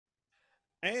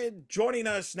And joining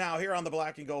us now here on the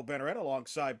Black and Gold Banneret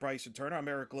alongside Bryson Turner, I'm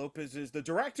Eric Lopez, is the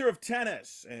director of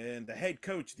tennis and the head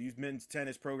coach of the men's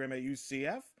tennis program at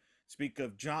UCF. Speak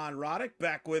of John Roddick,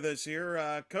 back with us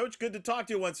here. Coach, good to talk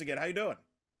to you once again. How you doing?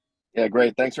 Yeah,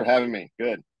 great. Thanks for having me.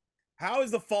 Good. How has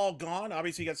the fall gone?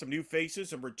 Obviously, you got some new faces,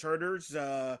 some returners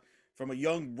from a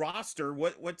young roster.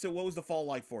 What was the fall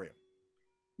like for you?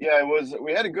 Yeah, it was.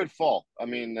 We had a good fall. I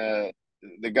mean,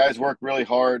 the guys worked really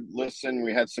hard. Listen,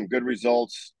 we had some good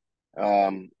results. A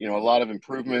lot of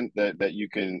improvement that you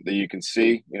can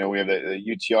see. We have the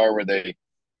UTR where they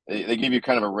give you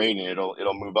kind of a rating.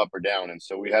 It'll move up or down, and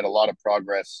so we had a lot of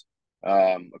progress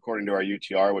according to our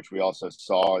UTR, which we also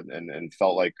saw and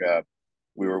felt like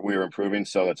we were improving.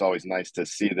 So it's always nice to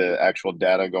see the actual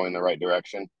data going in the right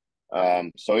direction.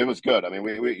 So it was good. I mean,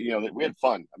 we had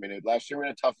fun. I mean, last year we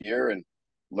had a tough year and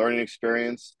learning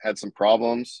experience, had some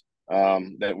problems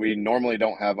that we normally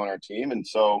don't have on our team, and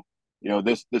so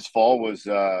this fall was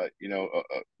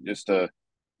just a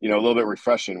little bit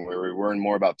refreshing where we learned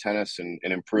more about tennis and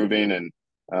improving and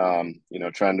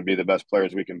trying to be the best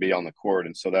players we can be on the court.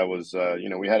 And so that was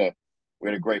we had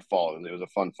a great fall, and it was a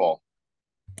fun fall.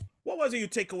 What was it you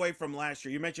take away from last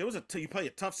year? You mentioned you played a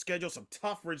tough schedule, some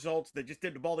tough results that just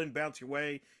did the ball didn't bounce your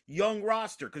way. Young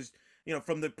roster, because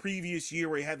from the previous year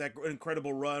where you had that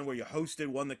incredible run where you hosted,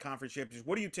 won the conference championships.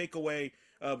 What do you take away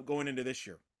going into this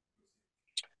year?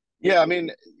 Yeah, I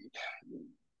mean,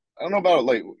 I don't know about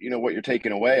like what you're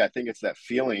taking away. I think it's that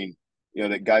feeling,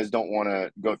 that guys don't want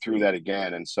to go through that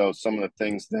again. And so some of the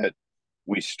things that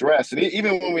we stress, and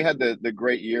even when we had the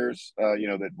great years,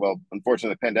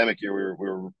 unfortunately the pandemic year we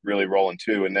were really rolling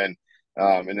too, and then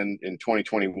in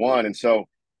 2021, and so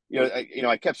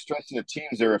I kept stressing to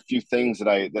teams there are a few things that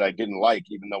I didn't like,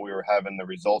 even though we were having the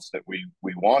results that we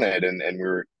wanted and we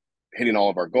were hitting all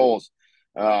of our goals.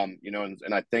 And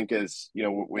I think as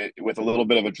with a little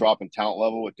bit of a drop in talent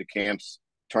level with DeCamps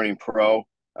turning pro,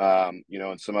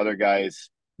 and some other guys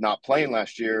not playing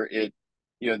last year,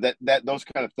 that those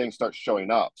kind of things start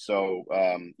showing up. So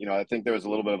I think there was a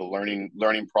little bit of a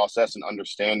learning process and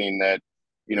understanding that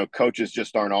coaches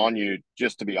just aren't on you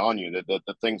just to be on you. That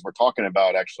the things we're talking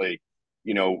about actually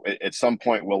at some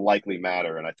point will likely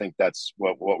matter, and I think that's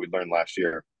what we learned last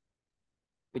year.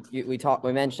 We talk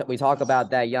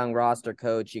about that young roster,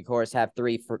 coach. You of course have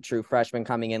three true freshmen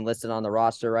coming in listed on the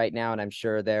roster right now, and I'm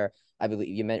sure I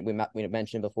believe we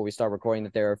mentioned before we start recording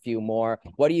that there are a few more.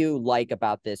 What do you like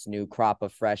about this new crop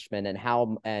of freshmen,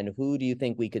 and who do you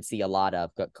think we could see a lot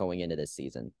of going into this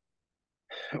season?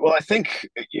 Well, I think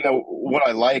what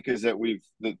I like is that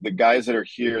the guys that were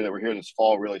here this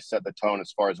fall really set the tone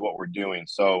as far as what we're doing.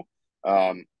 So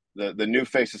the new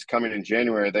faces coming in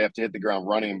January, they have to hit the ground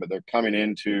running, but they're coming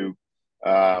into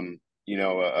um, you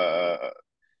know a,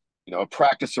 a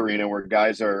practice arena where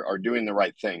guys are doing the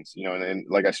right things. And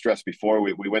like I stressed before,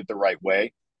 we went the right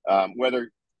way.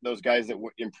 Whether those guys that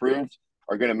improved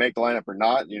are going to make the lineup or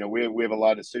not, we have a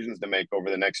lot of decisions to make over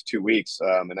the next 2 weeks,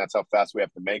 and that's how fast we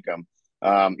have to make them.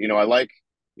 I like,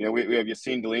 we have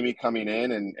Yassine Delimi coming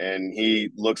in, and he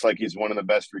looks like he's one of the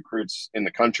best recruits in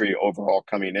the country overall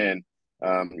coming in.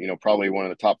 Probably one of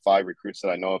the top 5 recruits that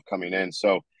I know of coming in.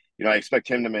 So, I expect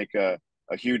him to make a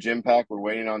huge impact. We're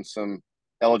waiting on some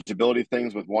eligibility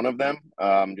things with one of them,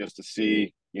 just to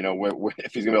see,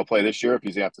 if he's going to be able to play this year, if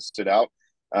he's going to have to sit out.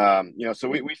 So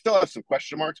we still have some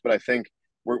question marks, but I think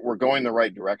we're going the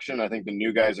right direction. I think the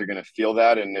new guys are going to feel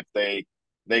that, and if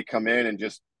they come in and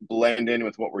just blend in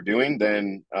with what we're doing,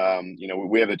 then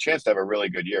we have a chance to have a really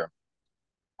good year.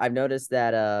 I've noticed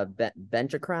that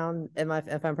Benchacrown,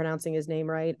 if I'm pronouncing his name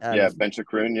right? Yeah,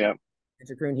 Benchacroon, yeah.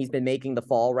 Benchacroon, he's been making the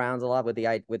fall rounds a lot with the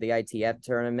ITF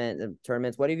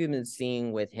tournaments. What have you been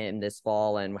seeing with him this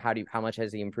fall, and how much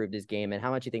has he improved his game, and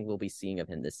how much do you think we'll be seeing of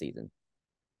him this season?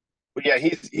 But yeah,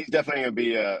 he's definitely going to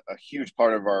be a huge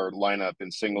part of our lineup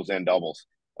in singles and doubles.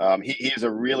 He is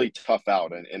a really tough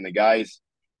out, and the guy's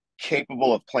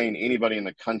capable of playing anybody in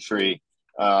the country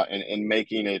and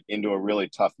making it into a really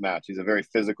tough match. He's a very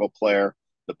physical player.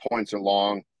 The points are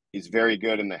long. He's very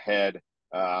good in the head.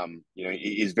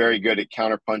 He's very good at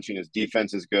counterpunching. His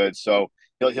defense is good. So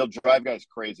he'll drive guys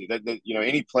crazy.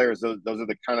 Any players, those are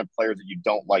the kind of players that you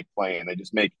don't like playing. They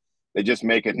just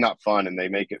make it not fun, and they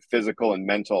make it physical and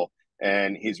mental.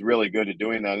 And he's really good at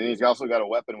doing that. And he's also got a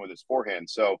weapon with his forehand.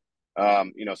 So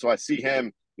I see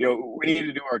him. We need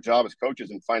to do our job as coaches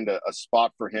and find a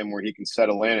spot for him where he can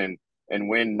settle in and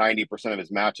win 90% of his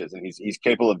matches. And he's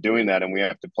capable of doing that. And we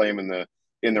have to play him in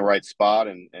the right spot.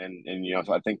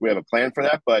 So I think we have a plan for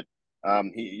that. But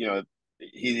he's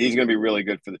going to be really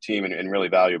good for the team and really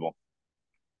valuable.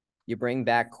 You bring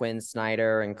back Quinn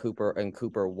Snyder and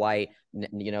Cooper White,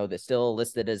 they're still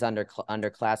listed as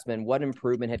underclassmen. What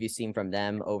improvement have you seen from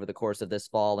them over the course of this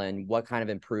fall, and what kind of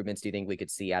improvements do you think we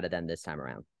could see out of them this time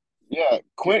around? Yeah,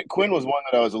 Quinn was one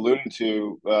that I was alluding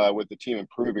to with the team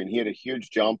improving. He had a huge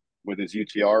jump with his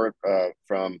UTR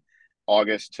from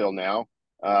August till now.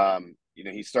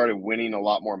 He started winning a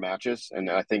lot more matches, and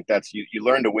I think that's you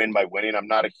learn to win by winning. I'm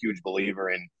not a huge believer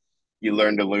in you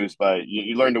learn to lose by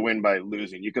you learn to win by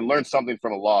losing. You can learn something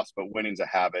from a loss, but winning's a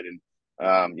habit.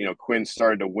 And Quinn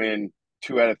started to win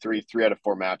 2 out of 3, 3 out of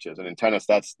 4 matches, and in tennis,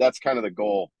 that's kind of the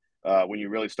goal when you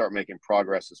really start making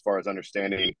progress as far as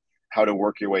understanding how to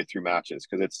work your way through matches,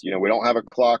 because it's we don't have a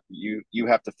clock. You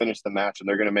have to finish the match, and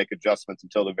they're going to make adjustments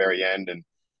until the very end, and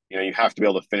you have to be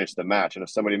able to finish the match. And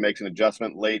if somebody makes an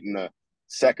adjustment late in the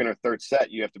second or third set,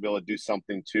 you have to be able to do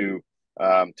something to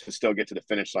still get to the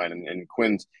finish line. And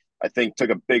Quinn's, I think, took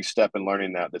a big step in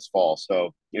learning that this fall.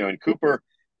 So and Cooper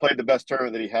played the best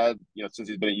tournament that he had since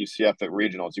he's been at UCF at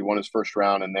regionals. He won his first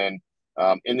round, and then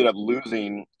ended up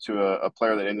losing to a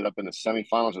player that ended up in the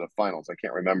semifinals or the finals. I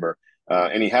can't remember.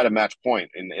 And he had a match point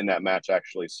in that match,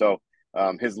 actually. So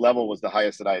his level was the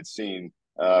highest that I had seen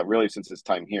really since his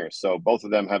time here. So both of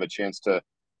them have a chance to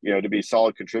be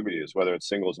solid contributors, whether it's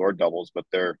singles or doubles, but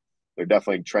they're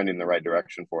definitely trending in the right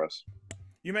direction for us.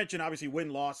 You mentioned obviously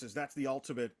win-losses. That's the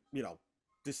ultimate,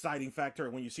 deciding factor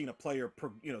when you've seen a player,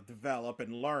 develop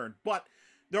and learn. But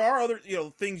there are other,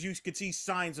 things you could see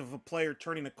signs of a player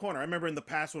turning a corner. I remember in the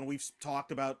past when we've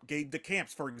talked about Gabe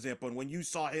DeCamps, for example, and when you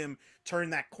saw him turn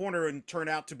that corner and turn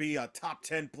out to be a top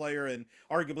 10 player and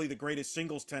arguably the greatest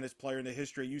singles tennis player in the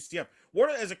history of UCF.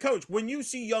 As a coach, when you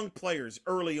see young players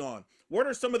early on, what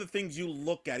are some of the things you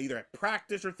look at, either at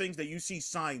practice or things that you see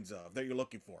signs of that you're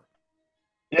looking for?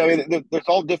 Yeah, I mean, there's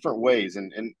all different ways,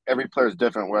 and every player is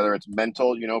different. Whether it's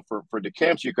mental, for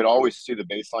DeCamps, you could always see the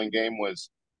baseline game was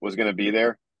going to be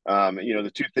there.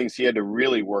 The two things he had to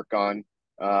really work on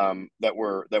that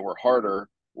were harder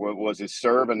was his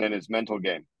serve and then his mental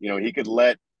game. He could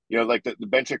let like the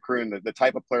bench at Kroon, the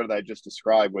type of player that I just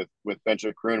described with bench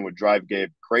at Kroon would drive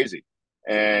Gabe crazy,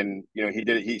 and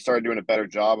he started doing a better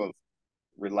job of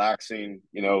relaxing,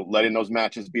 letting those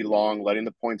matches be long, letting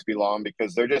the points be long,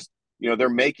 because they're just they're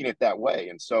making it that way.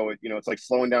 And so it's like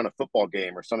slowing down a football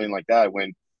game or something like that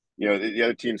when the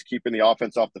other team's keeping the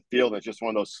offense off the field. It's just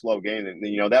one of those slow games,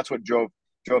 and that's what drove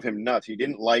him nuts. He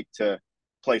didn't like to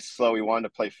play slow. He wanted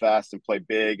to play fast and play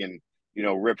big and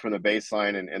rip from the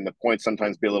baseline, and the points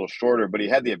sometimes be a little shorter, but he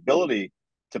had the ability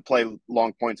to play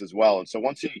long points as well. And so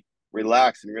once he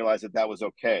relaxed and realized that was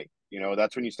okay,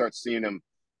 that's when you start seeing him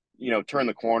turn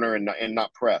the corner and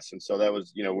not press. And so that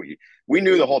was, we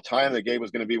knew the whole time that Gabe was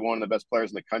going to be one of the best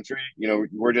players in the country.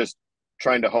 We're just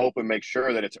trying to hope and make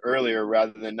sure that it's earlier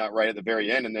rather than not right at the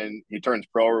very end. And then he turns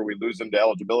pro or we lose him to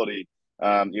eligibility.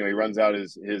 He runs out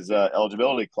his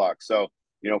eligibility clock. So,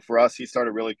 for us, he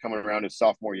started really coming around his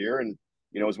sophomore year and,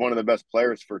 was one of the best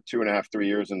players for 2.5, 3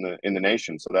 years in the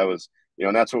nation. So that was,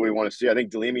 and that's what we want to see. I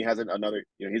think Delimi has another,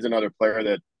 he's another player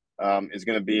that, is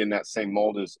going to be in that same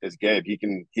mold as Gabe. He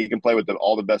can play with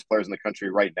all the best players in the country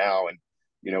right now, and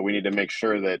we need to make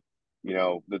sure that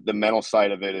the mental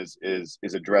side of it is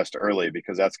addressed early,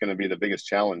 because that's going to be the biggest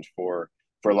challenge for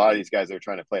a lot of these guys that are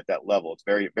trying to play at that level. It's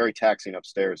very, very taxing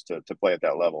upstairs to play at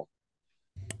that level.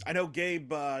 I know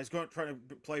Gabe is going to try to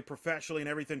play professionally and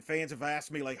everything. Fans have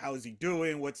asked me, like, how is he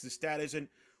doing? What's the status? And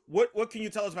what can you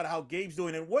tell us about how Gabe's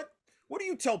doing? And what do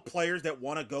you tell players that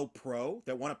want to go pro,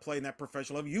 that want to play in that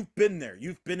professional level? You've been there.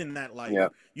 You've been in that life. Yeah.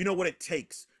 You know what it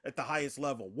takes at the highest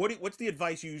level. What's the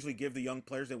advice you usually give the young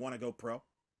players that want to go pro?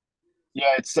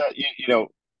 Yeah, it's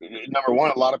number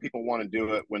one, a lot of people want to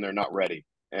do it when they're not ready,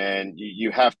 and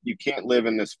you can't live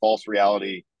in this false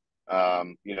reality.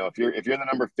 If you're the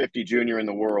number 50 junior in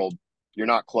the world, you're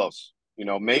not close.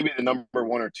 Maybe the number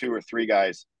 1 or 2 or 3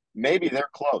 guys, maybe they're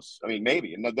close. I mean,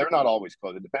 maybe, and they're not always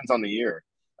close. It depends on the year.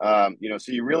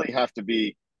 So you really have to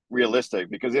be realistic,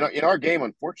 because in our game,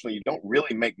 unfortunately, you don't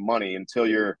really make money until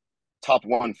you're top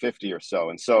 150 or so.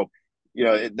 And so,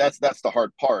 that's the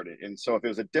hard part. And so if it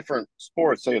was a different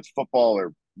sport, say it's football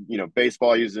or,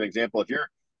 baseball, I use an example. If you're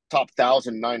top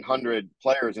 1,900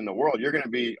 players in the world, you're going to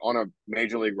be on a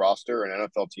major league roster, an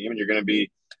NFL team, and you're going to be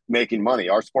making money.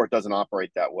 Our sport doesn't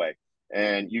operate that way.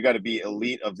 And you got to be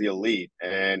elite of the elite.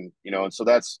 And, and so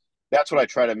that's what I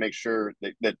try to make sure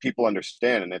that people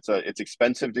understand. And it's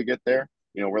expensive to get there.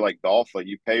 We're like golf, like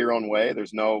you pay your own way.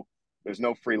 There's no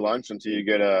free lunch until you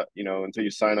get until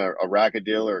you sign a racket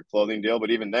deal or a clothing deal.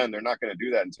 But even then, they're not going to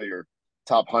do that until you're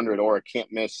top 100 or a can't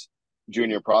miss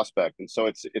junior prospect. And so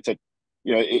it's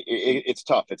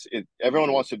tough.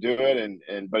 Everyone wants to do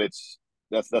it. But it's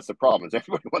that's the problem is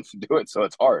everybody wants to do it, so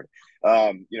it's hard.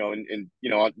 To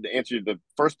answer the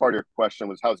first part of your question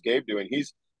was how's Gabe doing?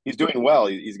 He's doing well.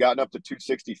 He's gotten up to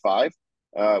 265,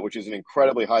 which is an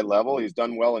incredibly high level. He's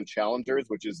done well in challengers,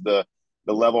 which is the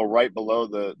level right below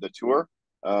the tour.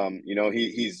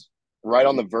 He's right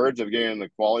on the verge of getting the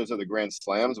qualities of the Grand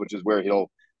Slams, which is where he'll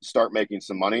start making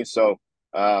some money. So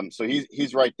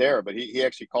he's right there. But he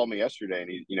actually called me yesterday,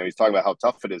 and he's talking about how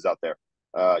tough it is out there.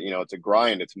 It's a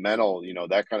grind, it's mental,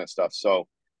 that kind of stuff. So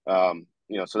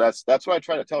so that's what I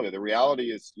try to tell you. The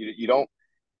reality is you don't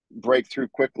break through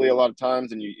quickly a lot of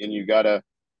times, and you gotta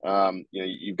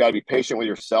you've got to be patient with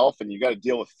yourself, and you got to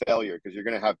deal with failure because you're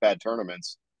going to have bad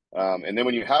tournaments. And then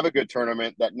when you have a good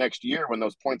tournament that next year, when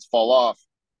those points fall off,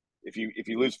 if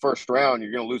you lose first round,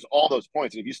 you're going to lose all those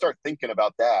points. And if you start thinking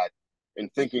about that and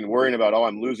worrying about, oh,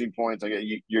 I'm losing points,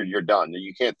 you're done.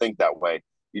 You can't think that way.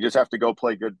 You just have to go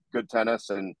play good tennis,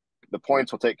 and the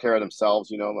points will take care of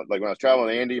themselves. Like when I was traveling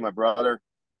with Andy, my brother,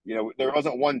 there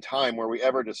wasn't one time where we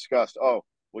ever discussed, oh,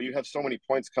 well, you have so many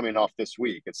points coming off this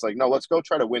week. It's like, no, let's go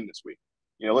try to win this week.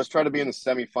 Let's try to be in the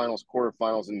semifinals,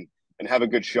 quarterfinals, and have a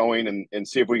good showing and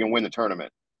see if we can win the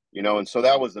tournament. And so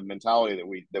that was the mentality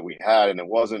that we had, and it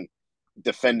wasn't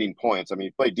defending points. I mean,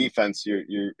 you play defense,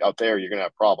 you're out there, you're gonna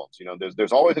have problems.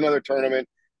 There's always another tournament.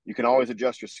 You can always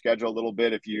adjust your schedule a little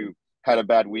bit if you had a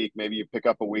bad week. Maybe you pick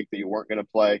up a week that you weren't gonna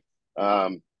play.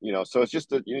 So it's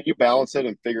just you balance it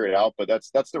and figure it out. But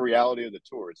that's the reality of the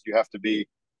tours. You have to be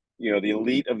the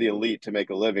elite of the elite to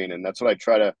make a living, and that's what I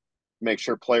try to make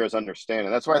sure players understand.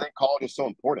 And that's why I think college is so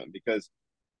important, because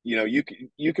you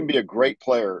can be a great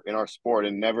player in our sport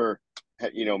and never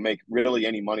make really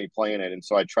any money playing it. And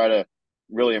so I try to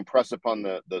really impress upon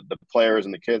the players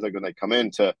and the kids, like when they come in,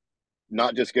 to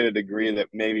not just get a degree that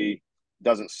maybe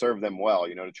doesn't serve them well,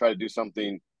 to try to do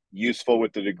something useful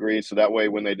with the degree, so that way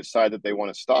when they decide that they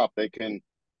want to stop, they can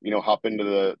hop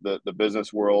into the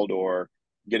business world or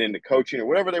get into coaching or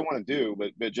whatever they want to do,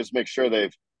 but just make sure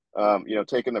they've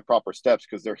taken the proper steps,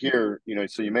 because they're here,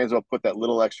 so you may as well put that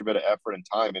little extra bit of effort and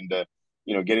time into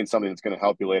getting something that's going to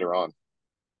help you later on.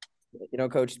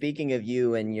 Coach, speaking of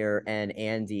you and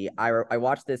Andy, I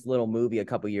watched this little movie a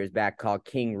couple years back called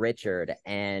King Richard,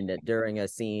 and during a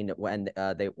scene when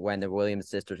the Williams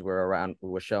sisters were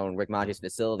shown Rick Monti's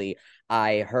facility,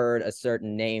 I heard a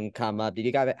certain name come up.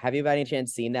 Have you by any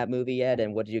chance seen that movie yet?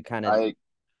 And what did you kind of I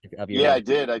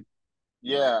did. I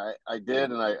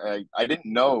did, and I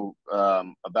didn't know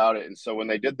about it, and so when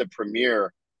they did the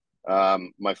premiere,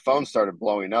 my phone started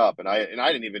blowing up, and I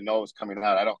didn't even know it was coming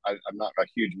out. I'm not a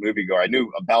huge movie goer. I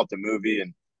knew about the movie,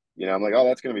 and I'm like, oh,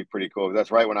 that's going to be pretty cool. That's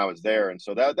right when I was there, and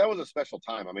so that was a special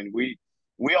time. I mean,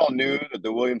 we all knew that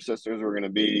the Williams sisters were going to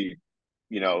be,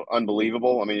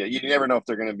 unbelievable. I mean, you never know if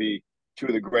they're going to be two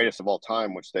of the greatest of all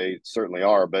time, which they certainly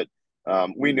are, but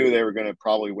we knew they were going to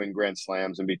probably win Grand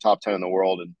Slams and be top 10 in the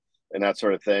world, and that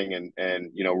sort of thing.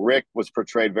 And Rick was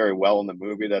portrayed very well in the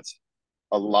movie. That's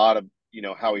a lot of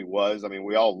how he was. I mean,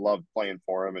 we all loved playing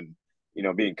for him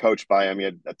and being coached by him. He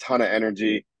had a ton of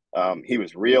energy. He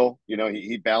was real.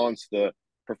 He balanced the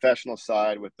professional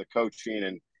side with the coaching,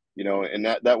 and and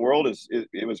that world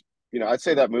it was, I'd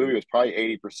say that movie was probably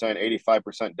 80%,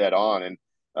 85% dead on. And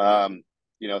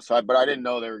but I didn't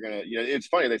know they were gonna. It's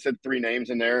funny, they said three names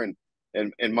in there, and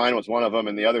mine was one of them,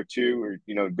 and the other two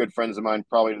were good friends of mine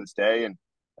probably to this day.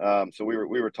 And so we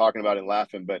were talking about it and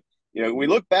laughing, but we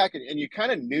look back and you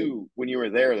kind of knew when you were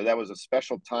there that was a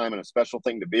special time and a special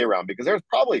thing to be around, because there was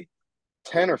probably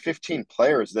 10 or 15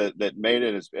 players that made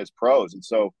it as pros. And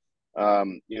so,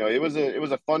 it was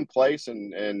a fun place,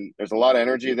 and there's a lot of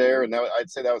energy there. And I'd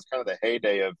say that was kind of the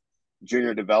heyday of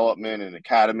junior development and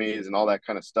academies and all that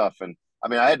kind of stuff. And I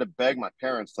mean, I had to beg my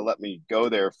parents to let me go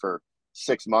there for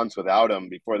 6 months without them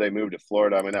before they moved to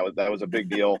Florida. I mean, that was a big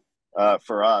deal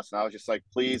for us. And I was just like,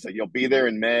 please, you'll be there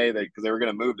in May, because they were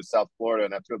going to move to South Florida,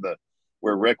 and that's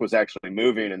where Rick was actually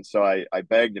moving. And so I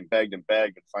begged and begged and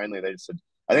begged, and finally they just said,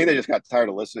 I think they just got tired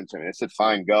of listening to me. They said,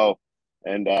 fine, go.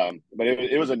 And but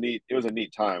it was a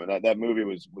neat time, and that movie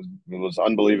was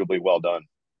unbelievably well done.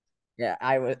 Yeah,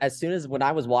 when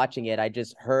I was watching it, I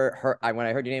just heard when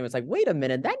I heard your name, it's like, wait a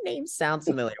minute, that name sounds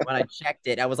familiar. When I checked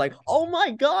it, I was like, oh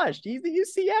my gosh, he's the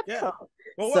UCF. Yeah.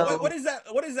 Well, so, what is that?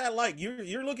 What is that like?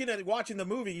 You're looking at watching the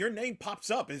movie, your name pops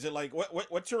up. Is it like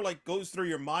what's your goes through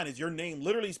your mind? Is your name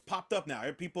literally popped up now?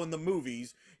 People in the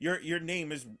movies, your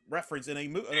name is referenced in a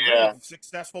very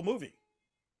successful movie.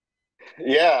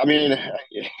 Yeah, I mean,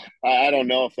 I don't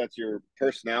know if that's your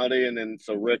personality, and then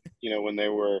so Rick, when they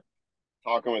were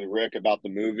talking with Rick about the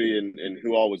movie and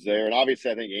who all was there. And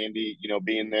obviously I think Andy,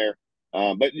 being there.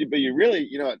 But you really,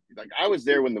 like I was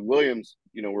there when the Williams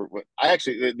I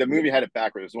actually the movie had it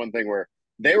backwards. It's one thing where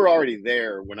they were already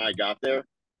there when I got there.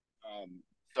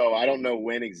 So I don't know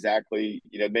when exactly,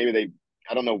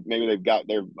 I don't know, maybe they've got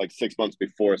there like 6 months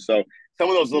before. So some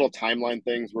of those little timeline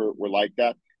things were like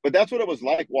that. But that's what it was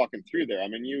like walking through there. I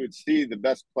mean, you would see the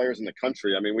best players in the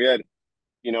country. I mean, we had,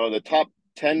 the top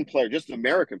 10 player, just an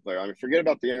American player. I mean, forget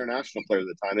about the international players at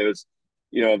the time. It was,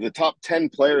 the top 10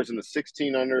 players in the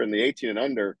 16 under and the 18 and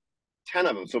under, 10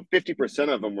 of them. So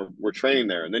 50% of them were training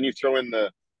there. And then you throw in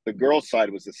the girls' side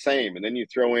was the same. And then you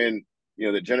throw in,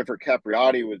 that Jennifer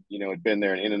Capriati was, had been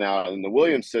there and in and out, and the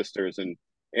Williams sisters and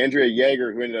Andrea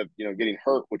Yeager, who ended up, getting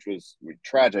hurt, which was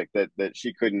tragic that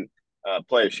she couldn't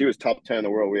play. She was top 10 in the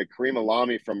world. We had Karima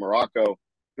Lamy from Morocco,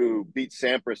 who beat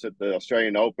Sampras at the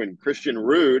Australian Open. Christian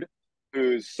Ruud,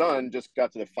 whose son just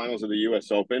got to the finals of the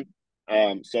U.S. Open.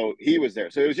 So he was there.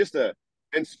 So it was just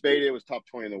Ben Spade was top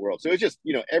 20 in the world. So it was just,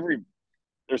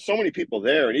 there's so many people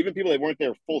there, and even people that weren't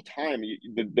there full time.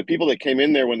 The people that came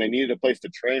in there when they needed a place to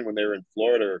train when they were in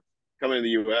Florida or coming to the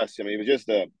U.S. I mean, it was just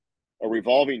a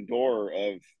revolving door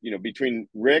of, between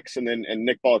Rick's and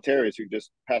Nick Bollettieri's, who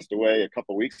just passed away a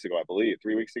couple of weeks ago, I believe,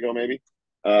 3 weeks ago, maybe.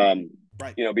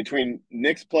 Right. Between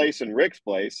Nick's place and Rick's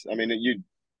place, I mean,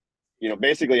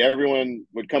 basically everyone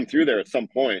would come through there at some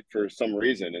point for some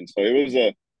reason. And so it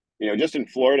was just in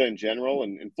Florida in general,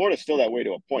 and Florida's still that way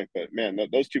to a point, but man,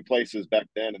 those two places back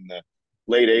then in the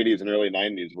late 80s and early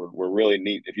 90s were really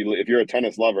neat. If you're a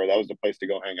tennis lover, that was the place to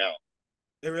go hang out.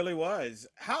 It really was.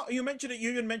 How you mentioned it,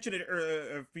 you even mentioned it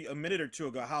a minute or two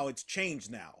ago, how it's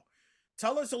changed now.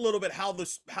 Tell us a little bit how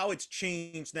it's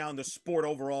changed now in the sport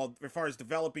overall, as far as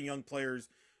developing young players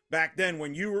back then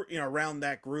when you were around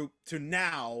that group to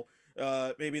now,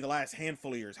 maybe the last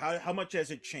handful of years. How much has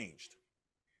it changed?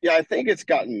 Yeah, I think it's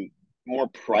gotten more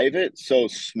private, so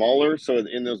smaller. So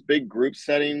in those big group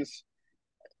settings,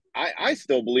 I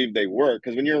still believe they work,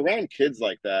 because when you're around kids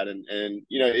like that, and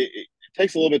it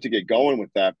takes a little bit to get going with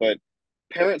that, but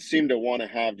parents seem to want to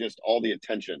have just all the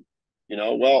attention.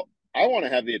 Well, I want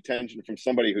to have the attention from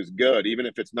somebody who's good, even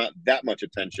if it's not that much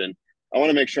attention. I want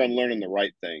to make sure I'm learning the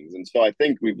right things. And so I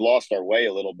think we've lost our way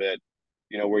a little bit,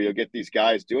 where you'll get these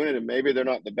guys doing it, and maybe they're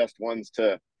not the best ones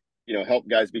to, help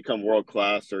guys become world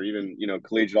class or even,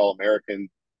 collegiate All-American,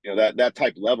 that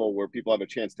type level where people have a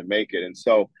chance to make it. And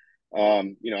so,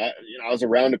 I was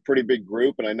around a pretty big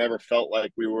group, and I never felt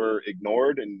like we were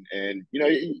ignored. And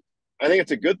I think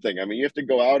it's a good thing. I mean, you have to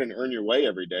go out and earn your way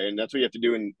every day, and that's what you have to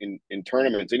do in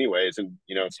tournaments, anyways. And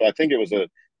so I think it was a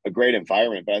great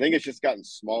environment, but I think it's just gotten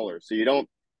smaller. So you don't,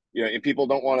 and people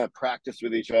don't want to practice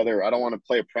with each other. I don't want to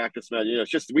play a practice match.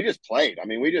 It's just we just played. I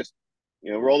mean, we just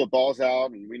roll the balls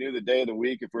out, and we knew the day of the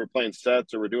week if we were playing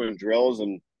sets or we're doing drills,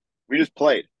 and we just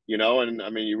played. And I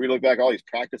mean, you look back at all these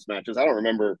practice matches. I don't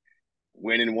remember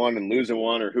winning one and losing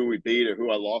one, or who we beat or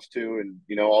who I lost to,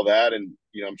 and all that. And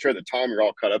I'm sure at the time you're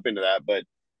all cut up into that, but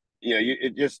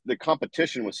it just, the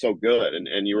competition was so good,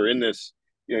 and you were in this,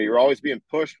 you're always being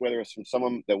pushed, whether it's from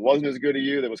someone that wasn't as good as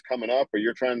you that was coming up, or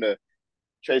you're trying to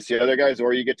chase the other guys,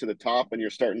 or you get to the top and you're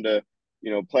starting to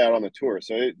play out on the tour.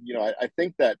 So I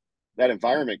think that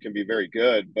environment can be very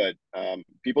good, but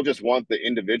people just want the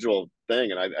individual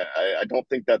thing, and I don't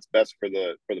think that's best for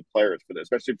the players,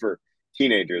 especially for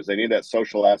teenagers. They need that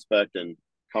social aspect and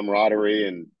camaraderie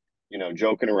and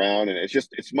joking around, and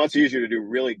it's much easier to do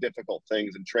really difficult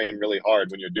things and train really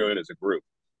hard when you're doing it as a group.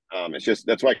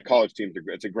 That's why college teams are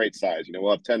great. It's a great size.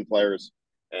 We'll have 10 players,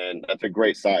 and that's a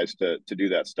great size to do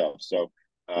that stuff. So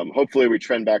hopefully we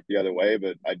trend back the other way,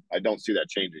 but I don't see that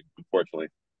changing, unfortunately.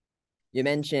 You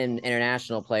mentioned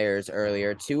international players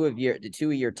earlier. Two of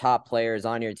your top players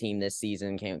on your team this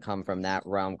season can come from that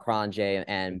realm. Cronje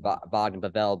and Bogdan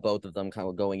Pavel, both of them kind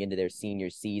of going into their senior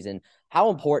season. How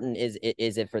important is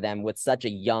it for them with such a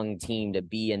young team to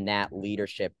be in that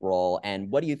leadership role? And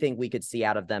what do you think we could see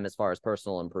out of them as far as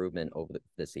personal improvement over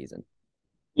this season?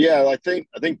 Yeah, I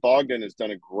think Bogdan has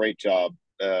done a great job.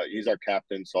 He's our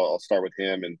captain, so I'll start with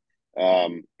him. And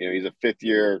he's a fifth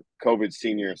year COVID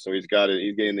senior, so he's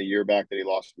getting the year back that he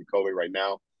lost from COVID right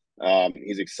now.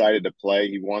 He's excited to play.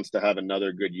 He wants to have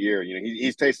another good year.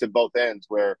 He's tasted both ends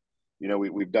where,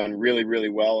 we've done really, really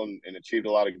well and achieved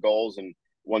a lot of goals and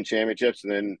won championships.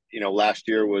 And then, last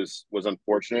year was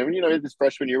unfortunate. And, this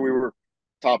freshman year, we were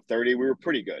top 30. We were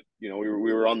pretty good. We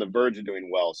were on the verge of doing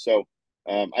well. So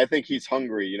I think he's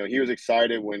hungry. He was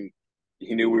excited when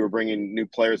he knew we were bringing new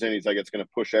players in. He's like, it's going to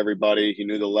push everybody. He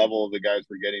knew the level of the guys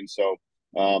we're getting. So,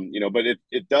 but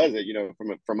it does it,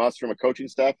 from us, from a coaching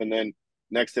staff. And then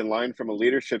next in line from a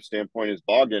leadership standpoint is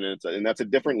Bogdan. And that's a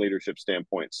different leadership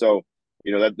standpoint. So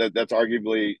that's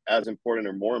arguably as important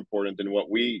or more important than what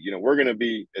we're going to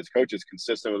be as coaches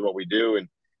consistent with what we do and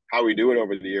how we do it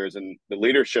over the years. And the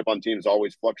leadership on teams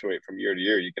always fluctuate from year to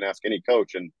year. You can ask any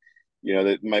coach. And,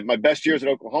 my best years at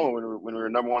Oklahoma when we were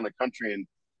number one in the country and,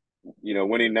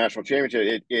 winning national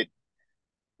championship,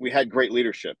 we had great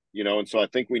leadership, and so I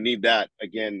think we need that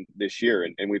again this year.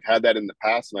 And we've had that in the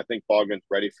past. And I think Bogdan's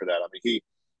ready for that. I mean,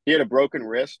 he had a broken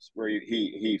wrist where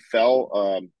he fell.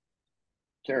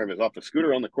 Can't remember. It was off the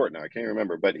scooter on the court now. I can't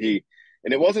remember, but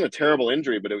and it wasn't a terrible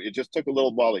injury, but it just took a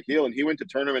little while to heal. And he went to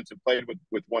tournaments and played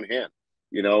with one hand,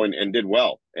 and did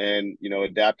well and,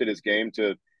 adapted his game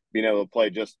to being able to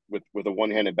play just with a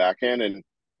one-handed backhand. And,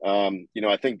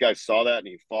 I think guys saw that and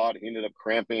he fought. He ended up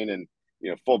cramping and,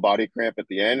 full body cramp at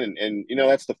the end. And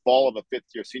that's the fall of a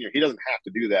fifth-year senior. He doesn't have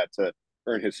to do that to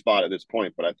earn his spot at this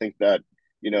point. But I think that,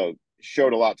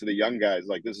 showed a lot to the young guys.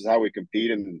 Like, this is how we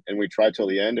compete and we try till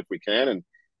the end if we can. And,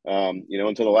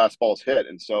 until the last ball's hit.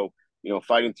 And so,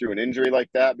 fighting through an injury like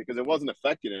that, because it wasn't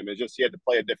affecting him. It's just he had to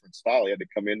play a different style. He had to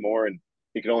come in more and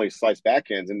he could only slice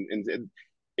backhands. And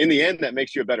in the end, that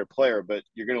makes you a better player, but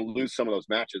you're going to lose some of those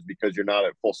matches because you're not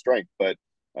at full strength. But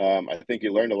I think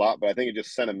you learned a lot, but I think it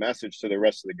just sent a message to the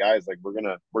rest of the guys. Like, we're going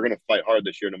to fight hard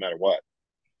this year, no matter what.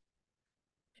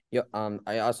 Yeah,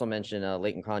 I also mentioned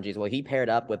Leighton Conji. Well, he paired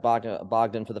up with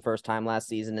Bogdan for the first time last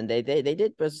season, and they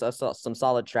did some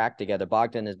solid track together.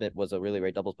 Bogdan was a really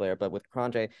great doubles player, but with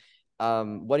Conji,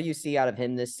 what do you see out of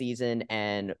him this season?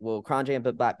 And will Conji and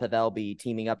Pavel be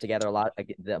teaming up together a lot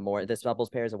more this doubles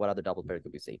pairs, or what other doubles pairs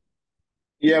could we see?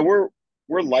 Yeah, we're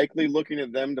likely looking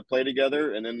at them to play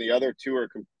together, and then the other two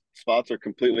spots are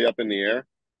completely up in the air.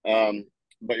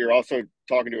 But you're also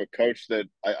talking to a coach that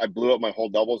I blew up my whole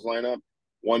doubles lineup.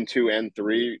 1, 2, and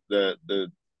 3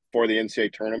 for the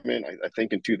NCAA tournament, I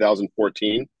think in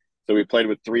 2014. So we played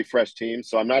with 3 fresh teams.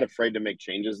 So I'm not afraid to make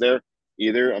changes there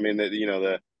either. I mean,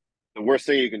 the worst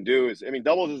thing you can do is, I mean,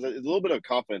 doubles is a little bit of a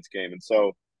confidence game. And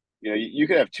so, you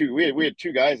could have two. We had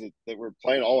 2 guys that were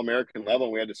playing all-American level,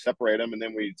 and we had to separate them, and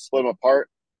then we split them apart.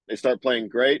 They start playing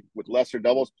great with lesser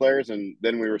doubles players, and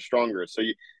then we were stronger. So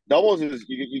doubles is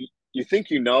you think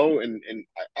and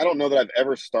I don't know that I've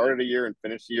ever started a year and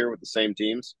finished a year with the same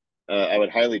teams. I would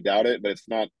highly doubt it, but it's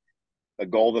not a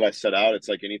goal that I set out. It's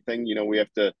like anything, we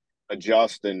have to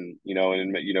adjust and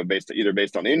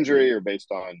based on injury or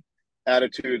based on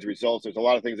attitudes, results. There's a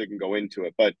lot of things that can go into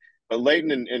it, but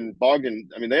Leighton and Bogdan,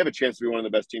 I mean, they have a chance to be one of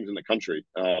the best teams in the country.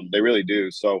 They really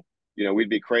do. So, we'd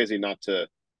be crazy not to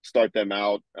start them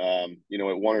out, at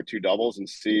 1 or 2 doubles and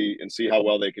see how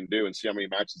well they can do and see how many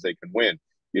matches they can win.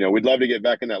 We'd love to get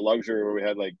back in that luxury where we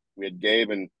had Gabe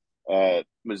and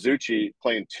Mizuchi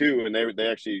playing 2, and they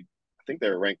actually, I think they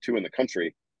were ranked 2 in the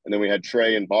country. And then we had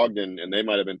Trey and Bogdan, and they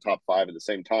might have been top 5 at the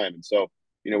same time. And so,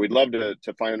 we'd love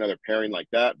to find another pairing like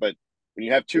that. But when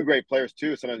you have 2 great players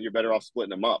too, sometimes you're better off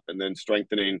splitting them up and then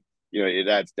strengthening. It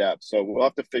adds depth. So we'll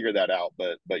have to figure that out.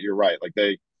 But you're right. Like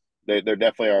they're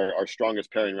definitely our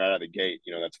strongest pairing right out of the gate.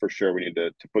 That's for sure. We need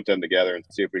to put them together and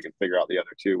see if we can figure out the other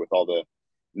 2 with all the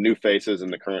new faces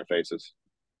and the current faces.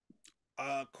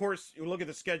 Of course, you look at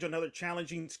the schedule, another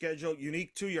challenging schedule.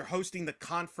 Unique too, you're hosting the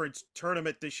conference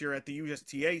tournament this year at the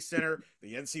USTA Center.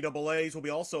 The NCAAs will be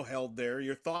also held there.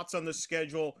 Your thoughts on the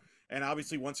schedule, and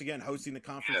obviously, once again, hosting the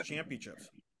conference championships.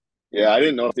 Yeah, I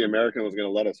didn't know if the American was going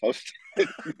to let us host it,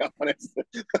 to be honest.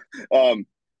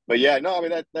 But yeah, no, I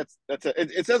mean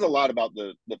it says a lot about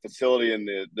the facility and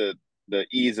the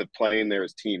ease of playing there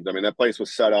as teams. I mean, that place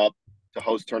was set up to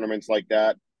host tournaments like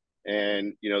that,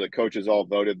 and the coaches all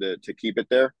voted to keep it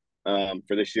there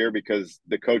for this year because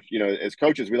the coach, as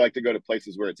coaches, we like to go to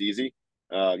places where it's easy.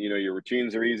 Your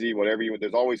routines are easy, whatever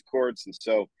there's always courts, and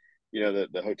so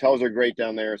the hotels are great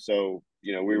down there. So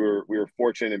we were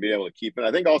fortunate to be able to keep it.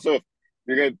 I think also if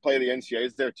you're going to play the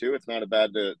NCAAs there too, it's not a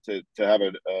bad to have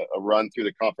a run through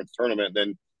the conference tournament,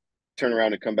 then turn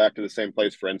around and come back to the same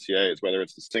place for NCAAs, whether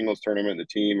it's the singles tournament, the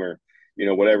team, or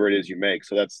whatever it is you make.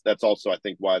 So that's also, I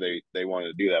think, why they wanted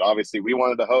to do that. Obviously, we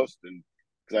wanted to host, and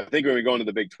because I think when we go into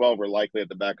the Big 12, we're likely at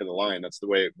the back of the line. That's the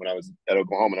way when I was at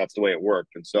Oklahoma, that's the way it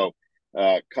worked. And so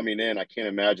coming in, I can't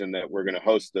imagine that we're going to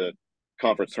host the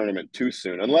conference tournament too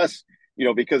soon, unless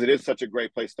because it is such a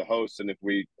great place to host. And if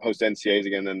we host NCAAs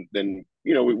again, then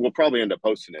we'll probably end up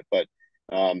hosting it. But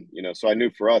so I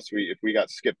knew for us, if we got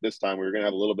skipped this time, we were going to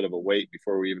have a little bit of a wait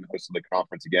before we even hosted the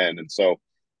conference again. And so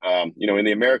in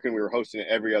the American, we were hosting it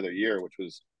every other year, which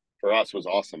was for us was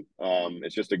awesome.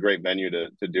 It's just a great venue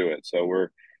to do it. So we're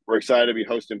excited to be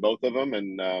hosting both of them,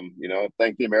 and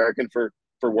thank the American for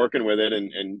working with it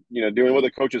and doing what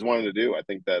the coaches wanted to do. I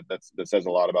think that says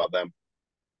a lot about them.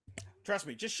 Trust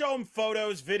me, just show them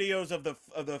photos, videos of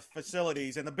the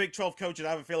facilities, and the Big 12 coaches,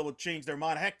 I have a feeling, will change their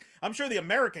mind. Heck, I'm sure the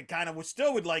American kind of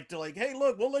would like to, like, hey,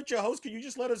 look, we'll let you host. Can you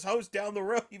just let us host down the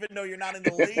road, even though you're not in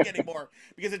the league anymore,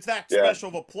 because it's that Yeah, special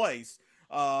of a place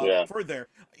yeah. for there.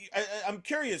 I'm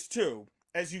curious too,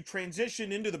 as you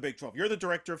transition into the Big 12. You're the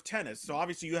director of tennis, so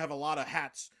obviously you have a lot of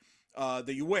hats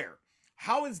that you wear.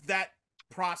 How is that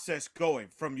process going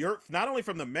from your, not only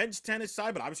from the men's tennis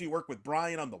side, but obviously you work with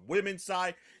Brian on the women's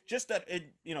side? Just that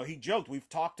he joked, we've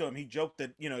talked to him, he joked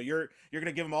that you're going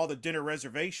to give him all the dinner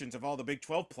reservations of all the Big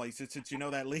 12 places, since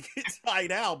that league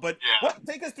inside out. But Yeah.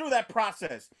 take us through that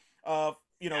process of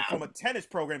from a tennis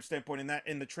program standpoint,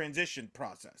 in the transition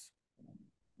process.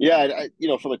 Yeah,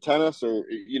 from a tennis or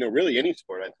really any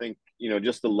sport, I think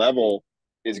just the level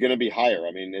is going to be higher.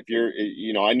 I mean, if you're,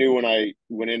 I knew when I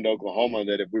went into Oklahoma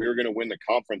that if we were going to win the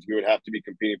conference, we would have to be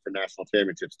competing for national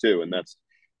championships too, and that's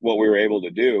what we were able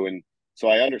to do. And so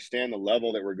I understand the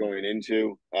level that we're going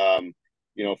into.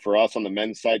 For us on the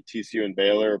men's side, TCU and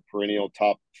Baylor, perennial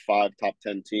top 5, top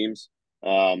 10 teams.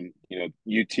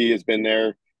 UT has been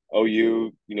there.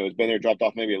 OU, has been there, dropped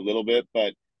off maybe a little bit,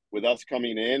 but with us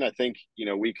coming in, I think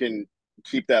we can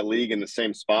keep that league in the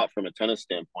same spot from a tennis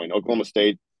standpoint. Oklahoma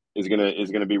State is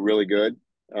gonna be really good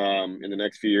in the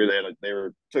next few years. They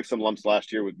took some lumps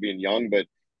last year with being young, but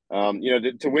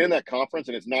to win that conference,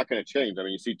 and it's not going to change. I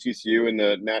mean, you see TCU in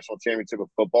the national championship of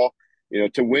football.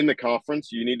 To win the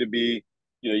conference, you need to be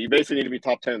you basically need to be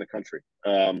top 10 in the country.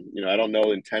 I don't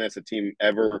know in tennis a team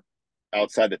ever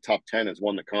outside the top 10 has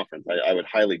won the conference. I would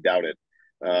highly doubt it.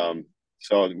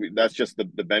 So that's just the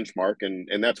benchmark,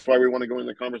 and that's why we want to go in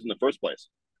the conference in the first place.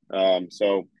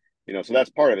 So that's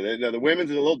part of it. The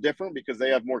women's is a little different because they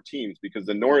have more teams. Because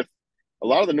a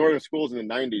lot of the northern schools in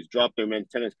the '90s dropped their men's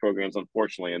tennis programs,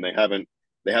 unfortunately, and they haven't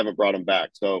brought them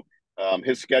back. So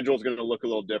his schedule is going to look a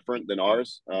little different than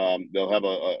ours. They'll have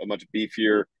a much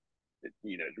beefier,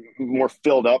 more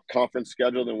filled up conference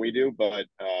schedule than we do, but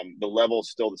the level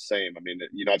is still the same. I mean,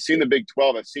 I've seen the Big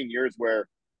 12. I've seen years where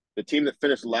the team that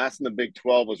finished last in the Big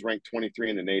 12 was ranked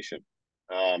 23 in the nation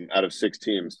out of 6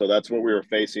 teams. So that's what we were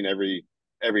facing every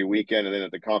weekend, and then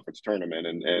at the conference tournament,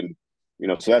 and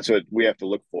so that's what we have to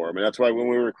look for. I mean, that's why when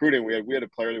we were recruiting, we had a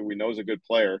player that we know is a good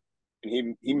player,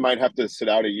 and he might have to sit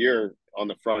out a year on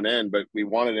the front end, but we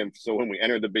wanted him so when we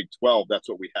entered the Big 12, that's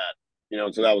what we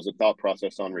had. So that was the thought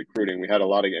process on recruiting. We had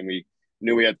and we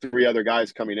knew we had 3 other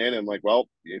guys coming in, and like, well,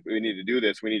 if we need to do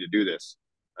this, we need to do this.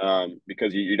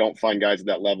 Because you don't find guys at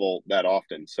that level that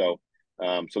often. So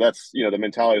that's the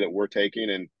mentality that we're taking,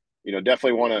 and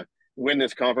definitely want to win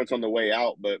this conference on the way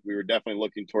out. But we were definitely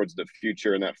looking towards the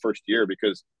future in that first year,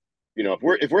 because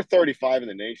if we're 35 in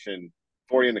the nation,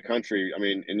 40 in the country, I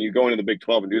mean, and you go into the Big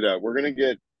 12 and do that, we're gonna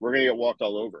get walked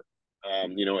all over.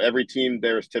 Every team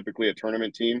there is typically a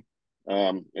tournament team,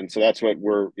 and so that's what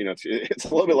we're it's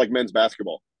a little bit like men's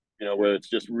basketball, where it's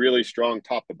just really strong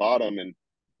top to bottom, and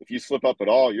if you slip up at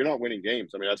all, you're not winning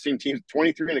games. I mean, I've seen teams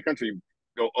 23 in the country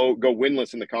go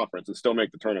winless in the conference and still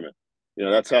make the tournament.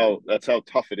 That's how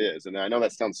tough it is. And I know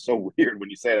that sounds so weird when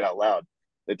you say it out loud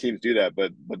that teams do that,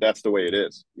 but that's the way it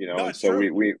is. No, And it's so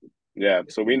true.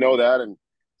 so we know that, and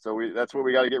so that's what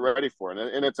we got to get ready for,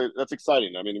 and that's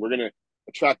exciting. I mean, we're gonna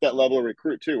attract that level of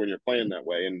recruit too when you're playing that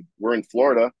way, and we're in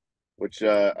Florida, which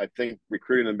I think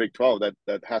recruiting in the Big 12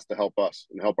 that has to help us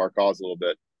and help our cause a little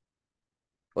bit.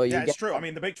 Well, you Yeah, it's get true. I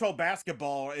mean, the Big 12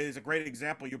 basketball is a great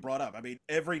example you brought up. I mean,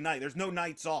 every night, there's no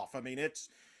nights off. I mean, it's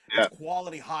Yeah.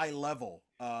 quality, high level,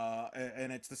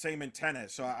 and it's the same in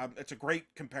tennis. So it's a great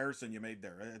comparison you made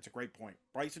there. It's a great point.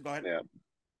 Bryson, go ahead. Yeah.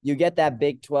 you get that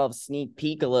Big 12 sneak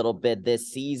peek a little bit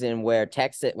this season when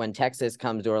Texas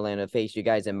comes to Orlando to face you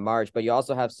guys in March, but you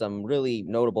also have some really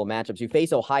notable matchups. You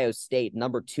face Ohio State,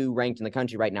 number 2 ranked in the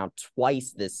country right now,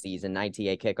 twice this season,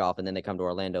 98 kickoff, and then they come to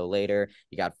Orlando later.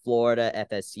 You got Florida,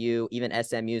 FSU, even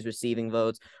SMU's receiving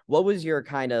votes. What was your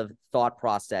kind of thought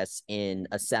process in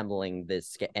assembling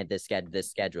this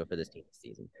schedule for this team this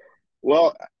season?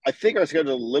 Well, I think our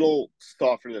schedule is a little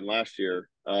softer than last year.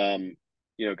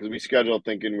 Because we scheduled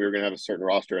thinking we were going to have a certain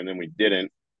roster, and then we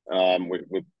didn't,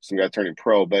 with some guys turning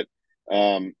pro. But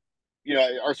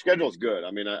our schedule is good.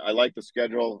 I mean, I like the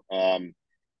schedule.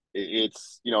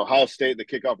 It's Ohio State, the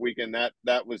kickoff weekend.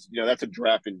 That was that's a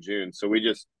draft in June, so we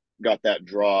just got that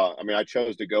draw. I mean, I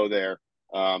chose to go there.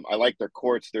 I like their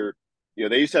courts. They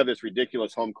used to have this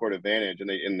ridiculous home court advantage,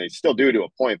 and they still do to a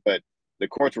point, but the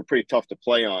courts were pretty tough to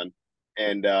play on,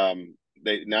 and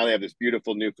they have this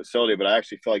beautiful new facility, but I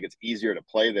actually feel like it's easier to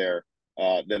play there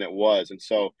than it was. And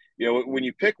so, when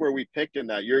you pick where we picked in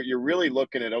that, you're really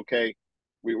looking at, okay,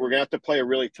 we're gonna have to play a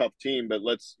really tough team, but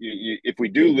if we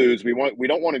do lose, we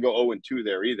don't want to go 0-2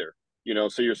 there either.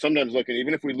 So you're sometimes looking,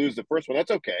 even if we lose the first one,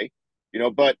 that's okay,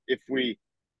 but if we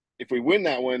win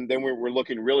that one, then we're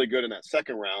looking really good in that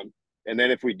second round. And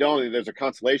then if we don't, there's a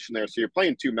consolation there. So you're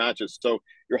playing two matches. So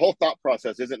your whole thought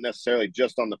process isn't necessarily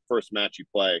just on the first match you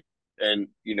play and,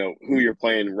 who you're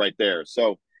playing right there.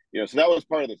 So, so that was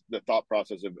part of the thought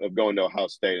process of going to Ohio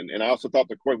State. And I also thought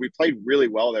the court, we played really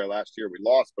well there last year. We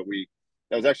lost, but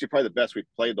that was actually probably the best we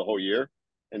played the whole year.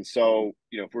 And so,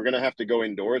 if we're going to have to go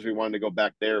indoors, we wanted to go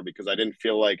back there because I didn't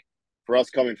feel like for us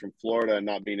coming from Florida and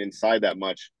not being inside that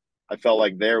much, I felt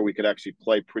like there we could actually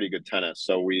play pretty good tennis.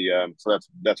 So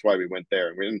that's why we went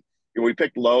there. We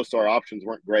picked low, so our options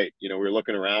weren't great. We were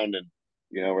looking around and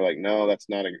we're like, no, that's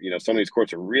not some of these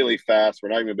courts are really fast. We're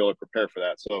not even gonna be able to prepare for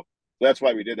that. So that's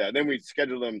why we did that. And then we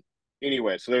scheduled them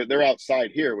anyway. So they're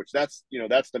outside here, which that's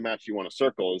the match you want to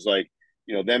circle is like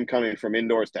them coming from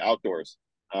indoors to outdoors,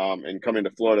 and coming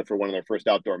to Florida for one of their first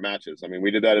outdoor matches. I mean,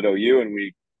 we did that at OU, and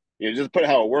we just put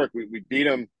how it worked. We beat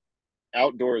them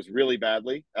outdoors really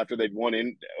badly after they'd won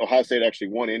in Ohio State actually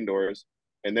won indoors.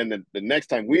 And then the next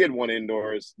time we had won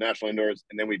indoors, national indoors,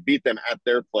 and then we beat them at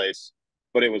their place.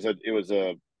 But it was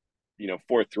a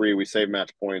 4-3. We saved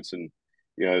match points, and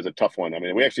it was a tough one. I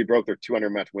mean, we actually broke their 200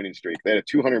 match winning streak. They had a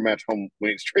 200 match home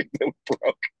winning streak that we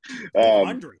broke.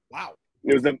 200. Wow.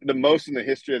 It was the most in the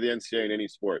history of the NCAA in any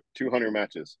sport, 200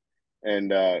 matches.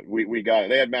 And we got it.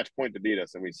 They had match point to beat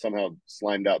us, and we somehow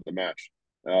slimed out the match.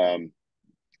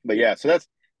 But yeah, so that's,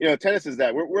 tennis is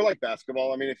that. We're like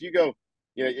basketball. I mean, if you go,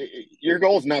 your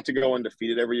goal is not to go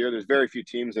undefeated every year. There's very few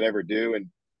teams that ever do. And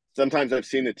sometimes I've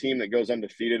seen the team that goes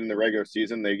undefeated in the regular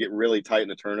season, they get really tight in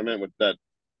the tournament with that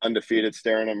undefeated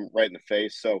staring them right in the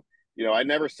face. So, I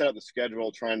never set up the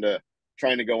schedule trying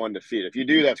to go undefeated. If you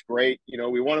do, that's great.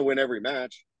 We want to win every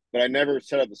match, but I never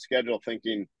set up the schedule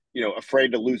thinking,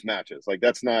 afraid to lose matches. Like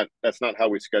that's not how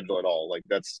we schedule at all. Like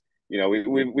that's,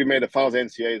 we made the finals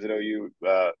NCAAs at OU,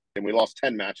 and we lost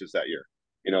 10 matches that year.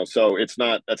 So that's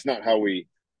not how we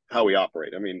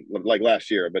operate. I mean, like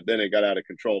last year, but then it got out of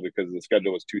control because the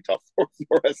schedule was too tough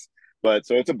for us. But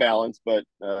so it's a balance, but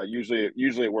usually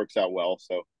it works out well.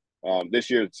 So this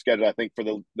year's schedule, I think for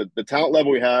the talent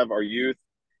level we have, our youth,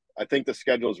 I think the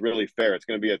schedule is really fair. It's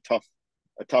going to be a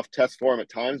tough test for them at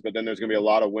times, but then there's going to be a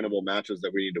lot of winnable matches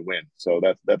that we need to win. So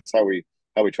that's how we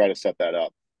try to set that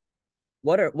up.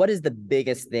 What is the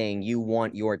biggest thing you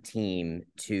want your team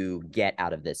to get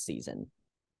out of this season?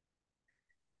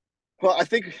 Well, I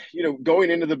think, going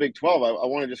into the Big 12, I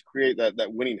want to just create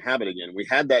that winning habit again. We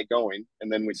had that going,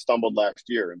 and then we stumbled last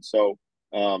year. And so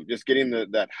just getting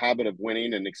that habit of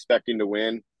winning and expecting to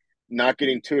win, not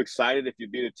getting too excited if you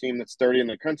beat a team that's 30 in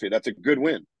the country. That's a good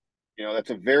win. That's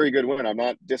a very good win. I'm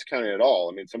not discounting it at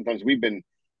all. I mean, sometimes we've been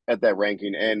at that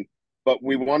ranking, but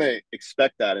we want to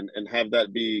expect that and have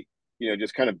that be,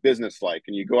 just kind of business-like,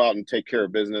 and you go out and take care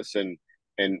of business and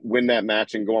win that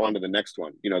match and go on to the next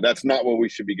one. That's not what we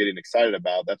should be getting excited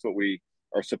about. That's what we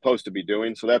are supposed to be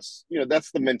doing. So that's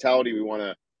the mentality we want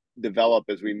to develop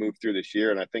as we move through this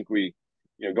year. And I think we,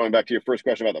 going back to your first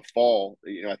question about the fall,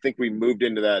 I think we moved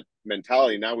into that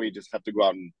mentality. Now we just have to go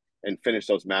out and finish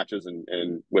those matches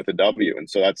and with a W. And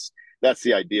so that's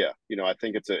the idea. I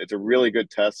think it's a really good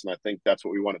test. And I think that's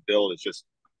what we want to build. It's just,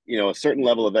 a certain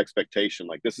level of expectation.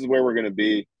 Like this is where we're going to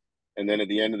be. And then at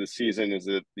the end of the season is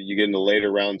that you get in the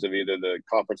later rounds of either the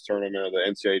conference tournament or the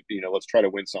NCAA, let's try to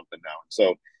win something now.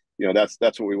 So,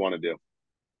 that's what we want to do.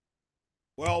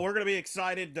 Well, we're going to be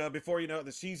excited before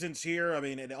the season's here. I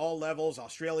mean, at all levels,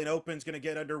 Australian Open's going to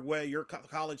get underway. Your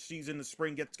college season, the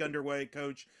spring gets underway,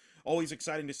 Coach. Always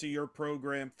exciting to see your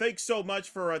program. Thanks so much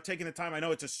for taking the time. I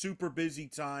know it's a super busy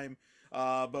time,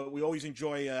 but we always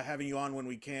enjoy having you on when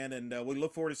we can, and we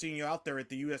look forward to seeing you out there at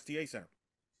the USTA Center.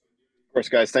 Of course,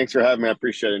 guys. Thanks for having me. I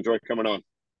appreciate it. Enjoy coming on.